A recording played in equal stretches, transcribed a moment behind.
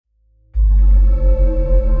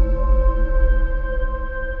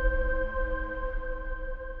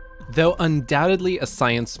Though undoubtedly a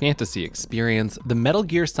science fantasy experience, the Metal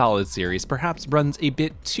Gear Solid series perhaps runs a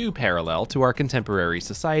bit too parallel to our contemporary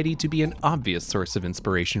society to be an obvious source of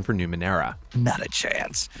inspiration for Numenera. Not a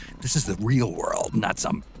chance. This is the real world, not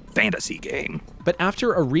some fantasy game. But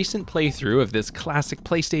after a recent playthrough of this classic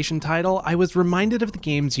PlayStation title, I was reminded of the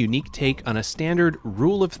game's unique take on a standard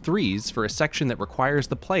rule of threes for a section that requires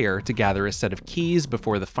the player to gather a set of keys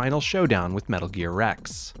before the final showdown with Metal Gear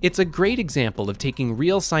Rex. It's a great example of taking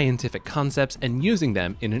real scientific concepts and using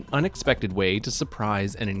them in an unexpected way to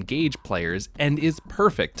surprise and engage players, and is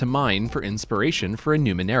perfect to mine for inspiration for a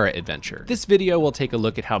Numenera adventure. This video will take a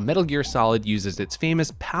look at how Metal Gear Solid uses its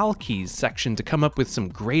famous PAL keys section to come up with some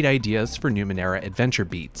great ideas for Numenera adventure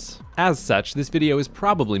beats. As such, this video is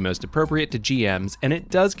probably most appropriate to GMs, and it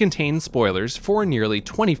does contain spoilers for a nearly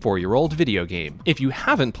 24-year-old video game. If you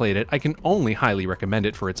haven't played it, I can only highly recommend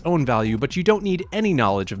it for its own value, but you don't need any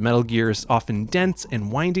knowledge of Metal Gear's often dense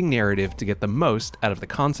and winding narrative to get the most out of the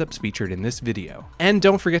concepts featured in this video. And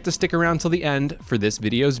don't forget to stick around till the end for this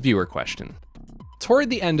video's viewer question.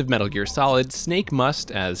 Toward the end of Metal Gear Solid, Snake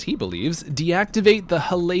must, as he believes, deactivate the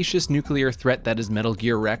hellacious nuclear threat that is Metal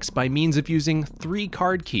Gear Rex by means of using 3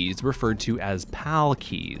 card keys referred to as PAL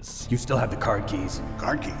keys. You still have the card keys?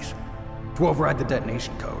 Card keys? To override the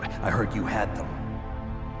detonation code. I heard you had them.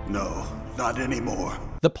 No, not anymore.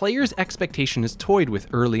 The player's expectation is toyed with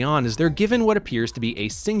early on as they're given what appears to be a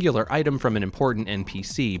singular item from an important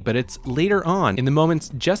NPC, but it's later on, in the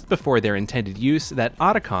moments just before their intended use, that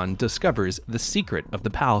Otacon discovers the secret of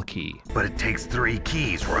the PAL key. But it takes 3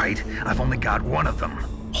 keys, right? I've only got 1 of them.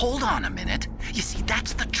 Hold on a minute. You see,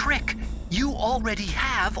 that's the trick. You already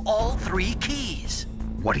have all 3 keys.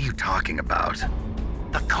 What are you talking about?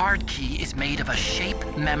 The card key is made of a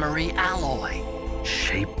shape memory alloy.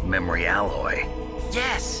 Shape memory alloy?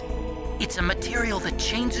 Yes, it's a material that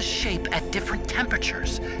changes shape at different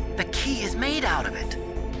temperatures. The key is made out of it.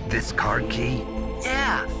 This card key?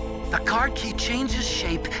 Yeah, the card key changes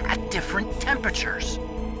shape at different temperatures.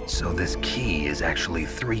 So this key is actually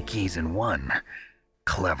 3 keys in 1.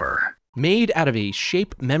 Clever. Made out of a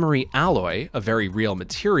shape memory alloy, a very real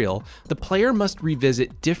material, the player must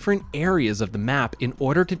revisit different areas of the map in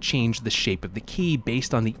order to change the shape of the key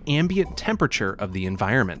based on the ambient temperature of the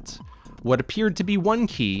environment. What appeared to be 1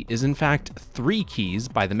 key is in fact 3 keys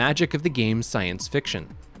by the magic of the game's science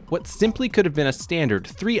fiction. What simply could have been a standard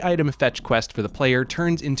 3-item fetch quest for the player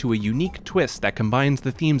turns into a unique twist that combines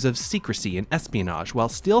the themes of secrecy and espionage while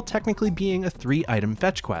still technically being a 3-item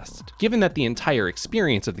fetch quest. Given that the entire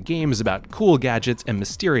experience of the game is about cool gadgets and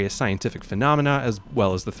mysterious scientific phenomena, as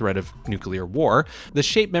well as the threat of nuclear war, the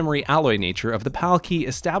shape memory alloy nature of the PAL key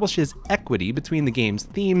establishes equity between the game's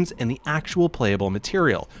themes and the actual playable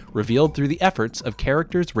material, revealed through the efforts of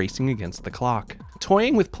characters racing against the clock.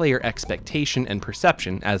 Toying with player expectation and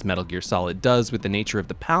perception, as Metal Gear Solid does with the nature of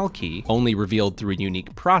the PAL key, only revealed through a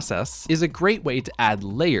unique process, is a great way to add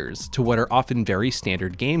layers to what are often very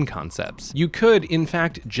standard game concepts. You could, in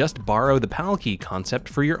fact, just borrow the PAL key concept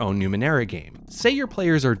for your own Numenera game. Say your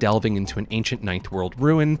players are delving into an ancient Ninth World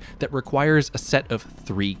ruin that requires a set of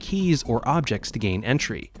 3 keys or objects to gain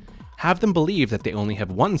entry. Have them believe that they only have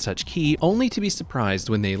 1 such key, only to be surprised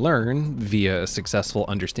when they learn, via a successful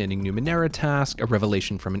Understanding Numenera task, a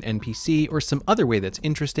revelation from an NPC, or some other way that's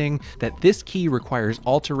interesting, that this key requires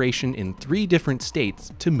alteration in 3 different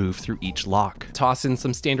states to move through each lock. Toss in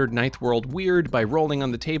some standard Ninth World weird by rolling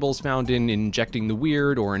on the tables found in Injecting the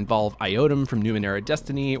Weird, or involve Iotum from Numenera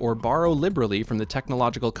Destiny, or borrow liberally from the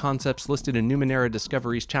technological concepts listed in Numenera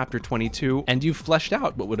Discoveries Chapter 22, and you've fleshed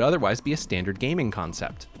out what would otherwise be a standard gaming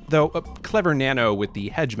concept. Though a clever Nano with the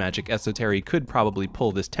hedge magic esotery could probably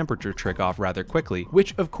pull this temperature trick off rather quickly,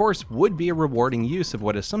 which of course would be a rewarding use of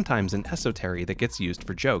what is sometimes an esotery that gets used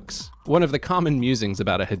for jokes. One of the common musings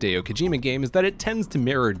about a Hideo Kojima game is that it tends to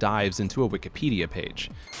mirror dives into a Wikipedia page.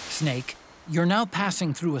 Snake, you're now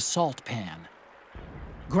passing through a salt pan.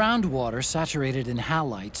 Groundwater saturated in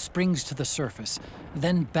halite springs to the surface,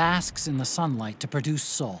 then basks in the sunlight to produce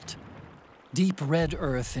salt. Deep red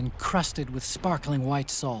earth encrusted with sparkling white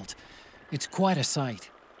salt. It's quite a sight.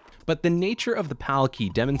 But the nature of the PAL key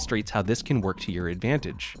demonstrates how this can work to your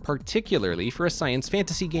advantage, particularly for a science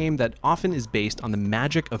fantasy game that often is based on the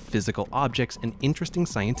magic of physical objects and interesting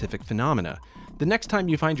scientific phenomena. The next time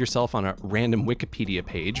you find yourself on a random Wikipedia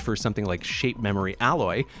page for something like shape memory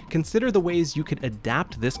alloy, consider the ways you could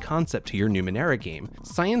adapt this concept to your Numenera game.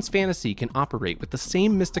 Science fantasy can operate with the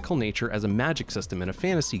same mystical nature as a magic system in a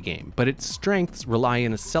fantasy game, but its strengths rely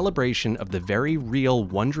in a celebration of the very real,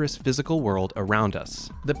 wondrous physical world around us.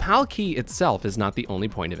 The PAL key itself is not the only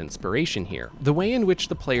point of inspiration here. The way in which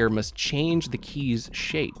the player must change the key's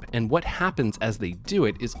shape and what happens as they do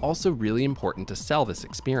it is also really important to sell this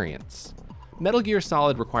experience. Metal Gear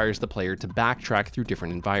Solid requires the player to backtrack through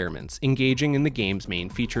different environments, engaging in the game's main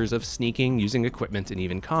features of sneaking, using equipment, and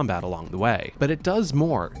even combat along the way. But it does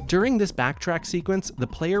more. During this backtrack sequence, the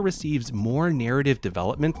player receives more narrative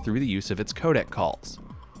development through the use of its codec calls.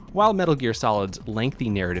 While Metal Gear Solid's lengthy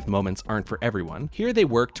narrative moments aren't for everyone, here they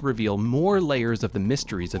work to reveal more layers of the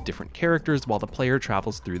mysteries of different characters while the player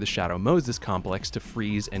travels through the Shadow Moses complex to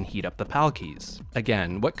freeze and heat up the PAL keys.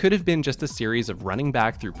 Again, what could have been just a series of running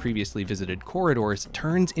back through previously visited corridors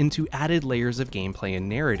turns into added layers of gameplay and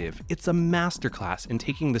narrative. It's a masterclass in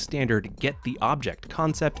taking the standard get the object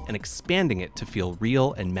concept and expanding it to feel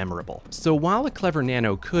real and memorable. So while a clever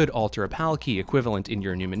nano could alter a PAL key equivalent in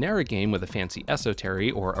your Numenera game with a fancy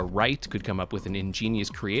esotery, or a Wright could come up with an ingenious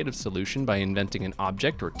creative solution by inventing an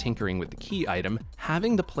object or tinkering with the key item,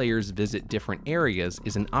 having the players visit different areas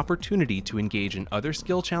is an opportunity to engage in other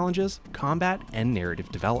skill challenges, combat, and narrative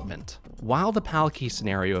development. While the PAL key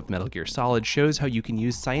scenario of Metal Gear Solid shows how you can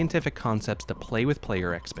use scientific concepts to play with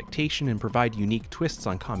player expectation and provide unique twists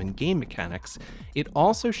on common game mechanics, it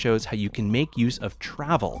also shows how you can make use of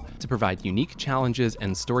travel to provide unique challenges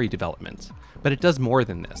and story development. But it does more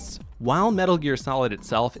than this. While Metal Gear Solid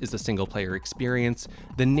itself is a single-player experience,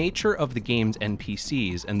 the nature of the game's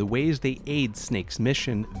NPCs and the ways they aid Snake's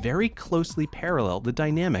mission very closely parallel the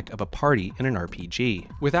dynamic of a party in an RPG.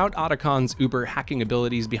 Without Otacon's uber hacking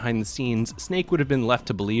abilities behind the scenes, Snake would have been left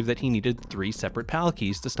to believe that he needed 3 separate PAL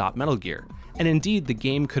keys to stop Metal Gear. And indeed, the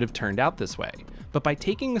game could have turned out this way. But by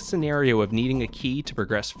taking a scenario of needing a key to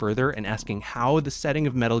progress further and asking how the setting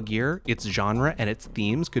of Metal Gear, its genre, and its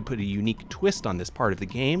themes could put a unique twist on this part of the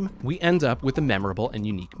game, we end up with a memorable and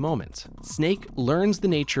unique moment. Snake learns the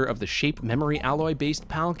nature of the shape memory alloy-based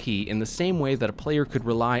PAL key in the same way that a player could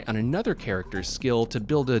rely on another character's skill to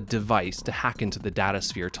build a device to hack into the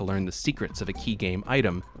datasphere to learn the secrets of a key game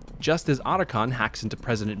item, just as Otacon hacks into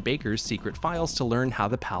President Baker's secret files to learn how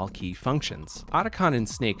the PAL key functions. Otacon and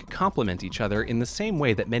Snake complement each other in the same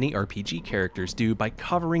way that many RPG characters do by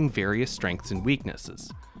covering various strengths and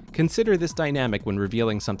weaknesses. Consider this dynamic when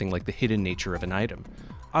revealing something like the hidden nature of an item.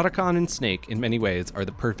 Otacon and Snake, in many ways, are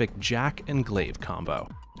the perfect Jack and Glaive combo.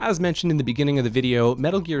 As mentioned in the beginning of the video,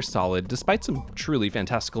 Metal Gear Solid, despite some truly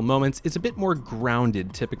fantastical moments, is a bit more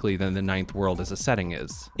grounded typically than the Ninth World as a setting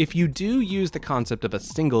is. If you do use the concept of a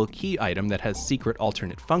single key item that has secret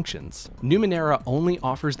alternate functions, Numenera only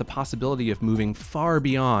offers the possibility of moving far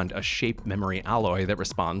beyond a shape memory alloy that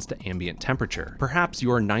responds to ambient temperature. Perhaps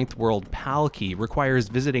your Ninth World PAL key requires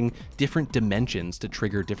visiting different dimensions to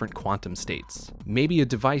trigger different quantum states. Maybe a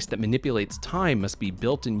device that manipulates time must be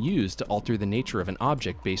built and used to alter the nature of an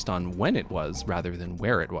object based on when it was rather than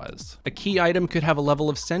where it was. A key item could have a level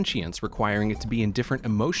of sentience requiring it to be in different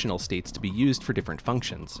emotional states to be used for different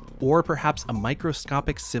functions. Or perhaps a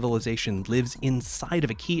microscopic civilization lives inside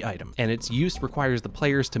of a key item, and its use requires the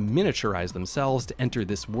players to miniaturize themselves to enter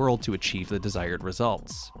this world to achieve the desired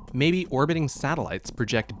results. Maybe orbiting satellites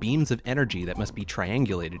project beams of energy that must be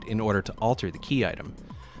triangulated in order to alter the key item.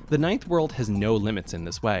 The Ninth World has no limits in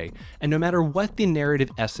this way, and no matter what the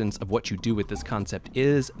narrative essence of what you do with this concept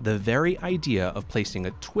is, the very idea of placing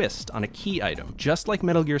a twist on a key item, just like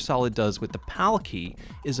Metal Gear Solid does with the PAL key,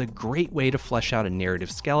 is a great way to flesh out a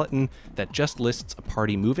narrative skeleton that just lists a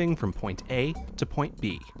party moving from point A to point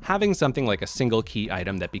B. Having something like a single key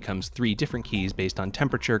item that becomes 3 different keys based on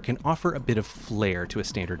temperature can offer a bit of flair to a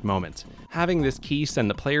standard moment. Having this key send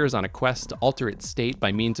the players on a quest to alter its state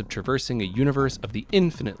by means of traversing a universe of the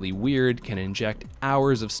infinitely weird can inject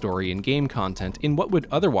hours of story and game content in what would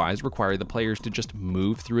otherwise require the players to just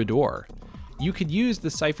move through a door. You could use the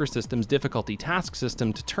Cypher System's difficulty task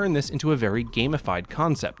system to turn this into a very gamified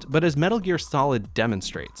concept, but as Metal Gear Solid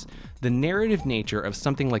demonstrates, the narrative nature of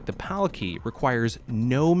something like the PAL key requires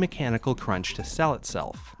no mechanical crunch to sell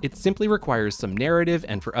itself. It simply requires some narrative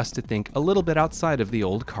and for us to think a little bit outside of the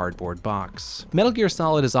old cardboard box. Metal Gear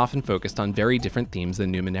Solid is often focused on very different themes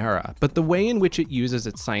than Numenera, but the way in which it uses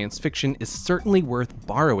its science fiction is certainly worth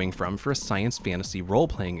borrowing from for a science fantasy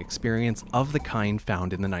role-playing experience of the kind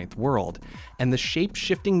found in the Ninth World, and the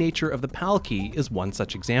shape-shifting nature of the PAL key is one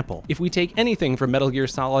such example. If we take anything from Metal Gear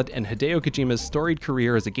Solid and Hideo Kojima's storied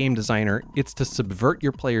career as a game designer, designer, it's to subvert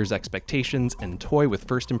your players' expectations and toy with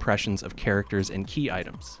first impressions of characters and key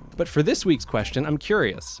items. But for this week's question, I'm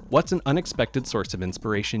curious, what's an unexpected source of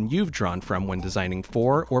inspiration you've drawn from when designing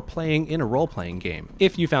for or playing in a role-playing game?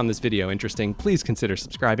 If you found this video interesting, please consider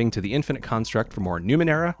subscribing to The Infinite Construct for more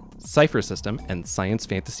Numenera, Cypher System, and science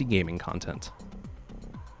fantasy gaming content.